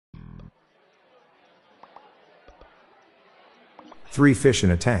Three fish in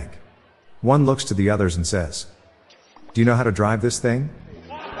a tank. One looks to the others and says, "Do you know how to drive this thing?"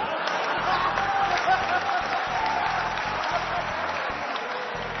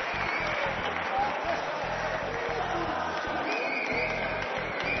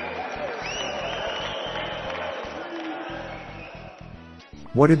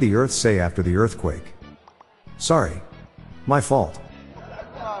 What did the earth say after the earthquake? "Sorry. My fault."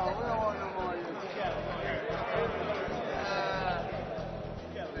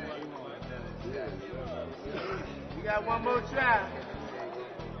 You got one more try.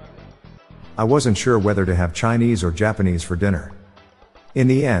 I wasn't sure whether to have Chinese or Japanese for dinner. In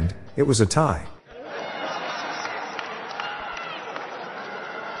the end, it was a tie.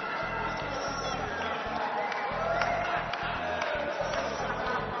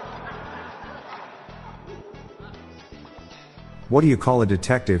 What do you call a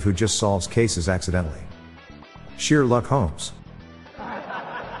detective who just solves cases accidentally? Sherlock Holmes.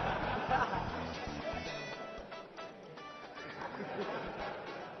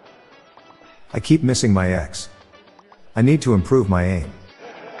 I keep missing my ex. I need to improve my aim.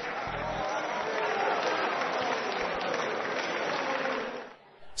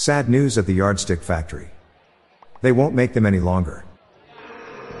 Sad news at the yardstick factory. They won't make them any longer.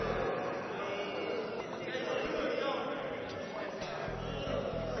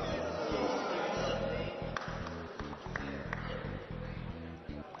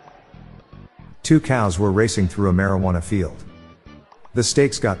 Two cows were racing through a marijuana field. The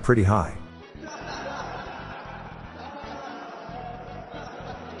stakes got pretty high.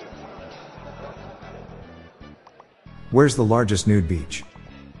 Where's the largest nude beach?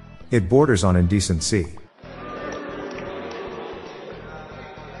 It borders on indecent sea.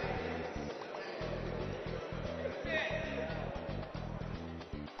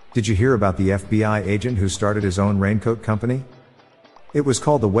 Did you hear about the FBI agent who started his own raincoat company? It was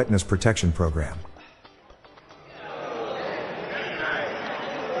called the Wetness Protection Program.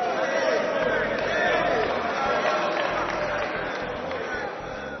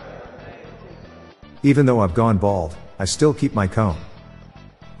 Even though I've gone bald, I still keep my comb.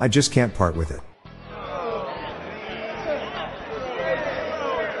 I just can't part with it.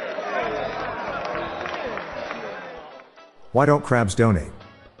 Why don't crabs donate?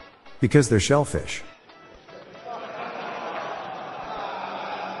 Because they're shellfish.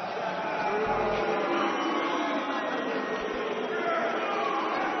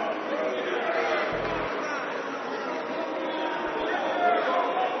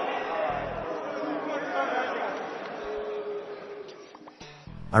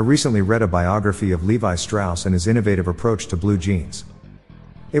 I recently read a biography of Levi Strauss and his innovative approach to blue jeans.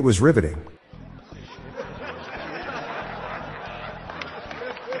 It was riveting.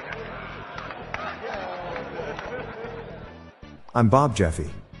 I'm Bob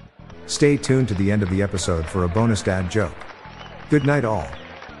Jeffy. Stay tuned to the end of the episode for a bonus dad joke. Good night all.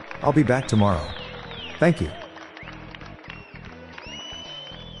 I'll be back tomorrow. Thank you.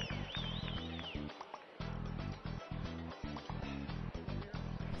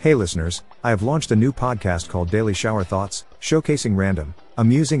 Hey listeners, I have launched a new podcast called Daily Shower Thoughts, showcasing random,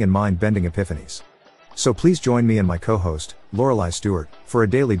 amusing and mind-bending epiphanies. So please join me and my co-host, Lorelei Stewart, for a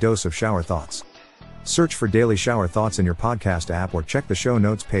daily dose of shower thoughts. Search for Daily Shower Thoughts in your podcast app or check the show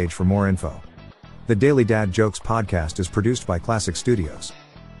notes page for more info. The Daily Dad Jokes podcast is produced by Classic Studios.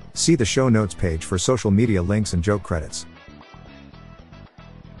 See the show notes page for social media links and joke credits.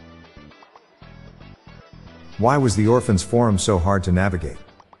 Why was the Orphans Forum so hard to navigate?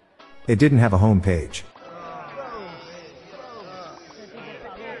 It didn't have a home page.